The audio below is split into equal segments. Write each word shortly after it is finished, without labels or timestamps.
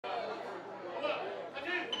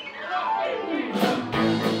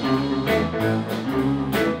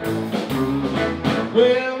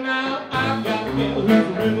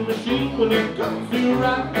comes to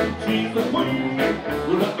rock, she's the queen.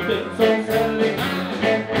 We're up to dance on Saturday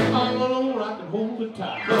night. All alone, I can hold it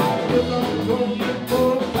tight. We're gonna go in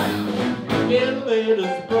for a fight. The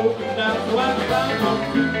elevator's broken down, so I climb on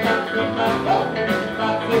 2, 5, 3, 5, 4,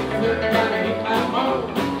 5, 6, 7, 8, 9,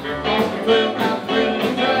 on the 12, 9, 3,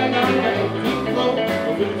 and drag on the 18th floor.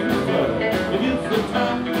 If it's the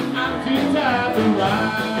time, I'm too tired to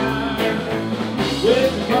ride. Well,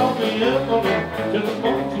 she called me up on the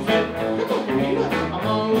telephone. She said, "Come on, Rita, I'm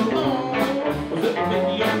all alone." Was it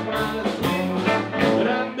maybe on my swing? But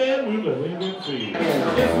I bet we were in free.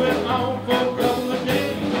 This went on for a couple of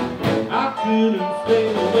days. I couldn't stay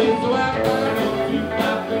away, so I climbed on 2,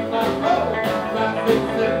 5, 3, 5, 4, 5, 6,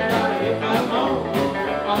 7, 8, 9,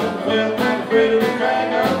 on the 12, I'm afraid of the drag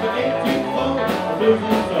on the 18th floor. I'm losing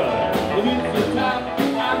the side. If it's the top,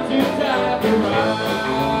 I'm too tired to ride.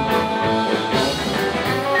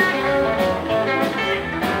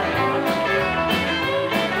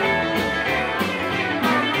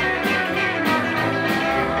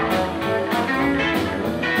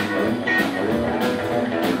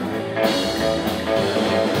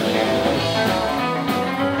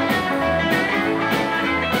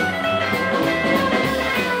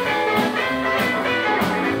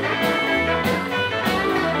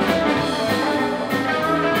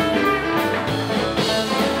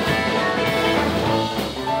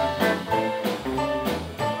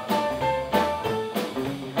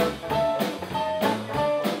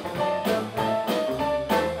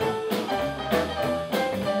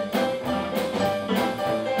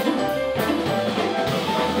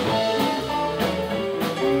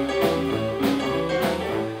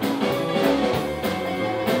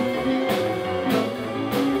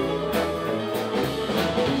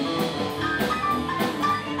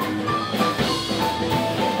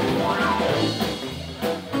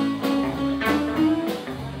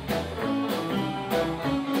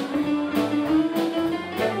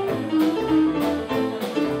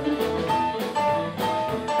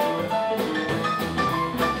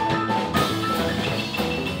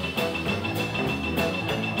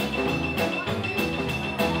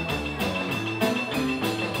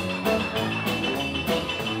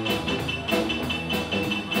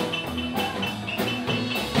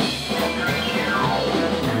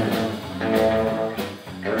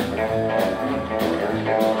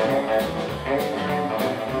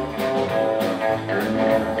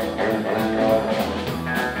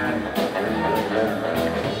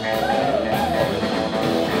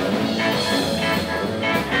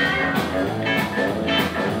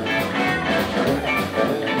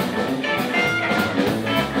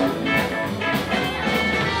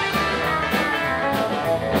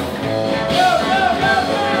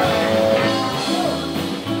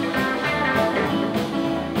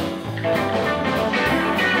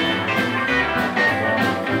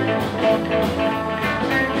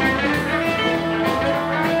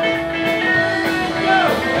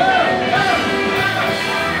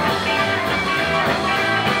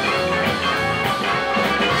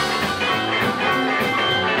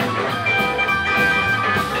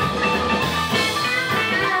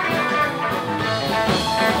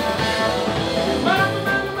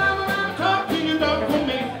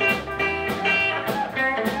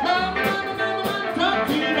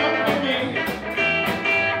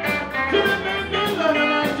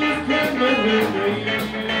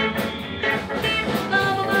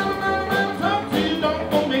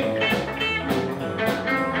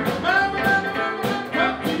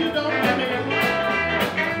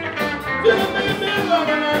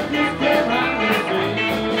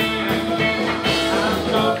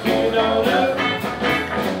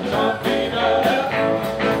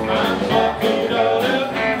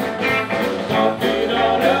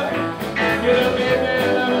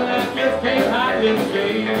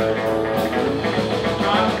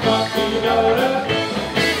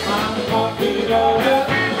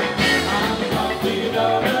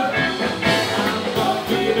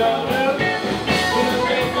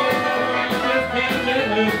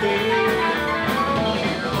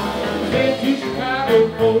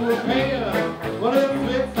 For repair, whatever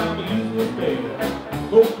fits, I'm a useless bear.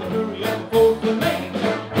 Folks to hurry up, folks to late.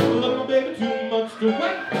 Look, my baby, too much to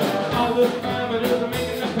wait. All this time it is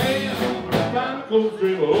making a pay. Flying the cold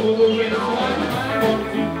stream over the rain. So I can find 1,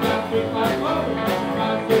 2, 5, 3, 5, 4,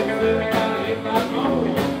 5, 6, 7, 8, 9, more.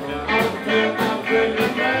 All the tail, I'm ready to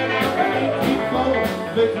drag. I keep going,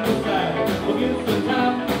 fixing the side. Against the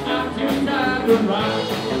top, I'm too tired to ride.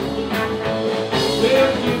 Well,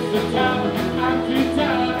 against the top, I'm too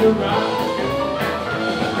tired to ride.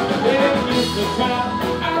 Well, against the top,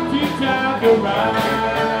 I'm too tired to ride.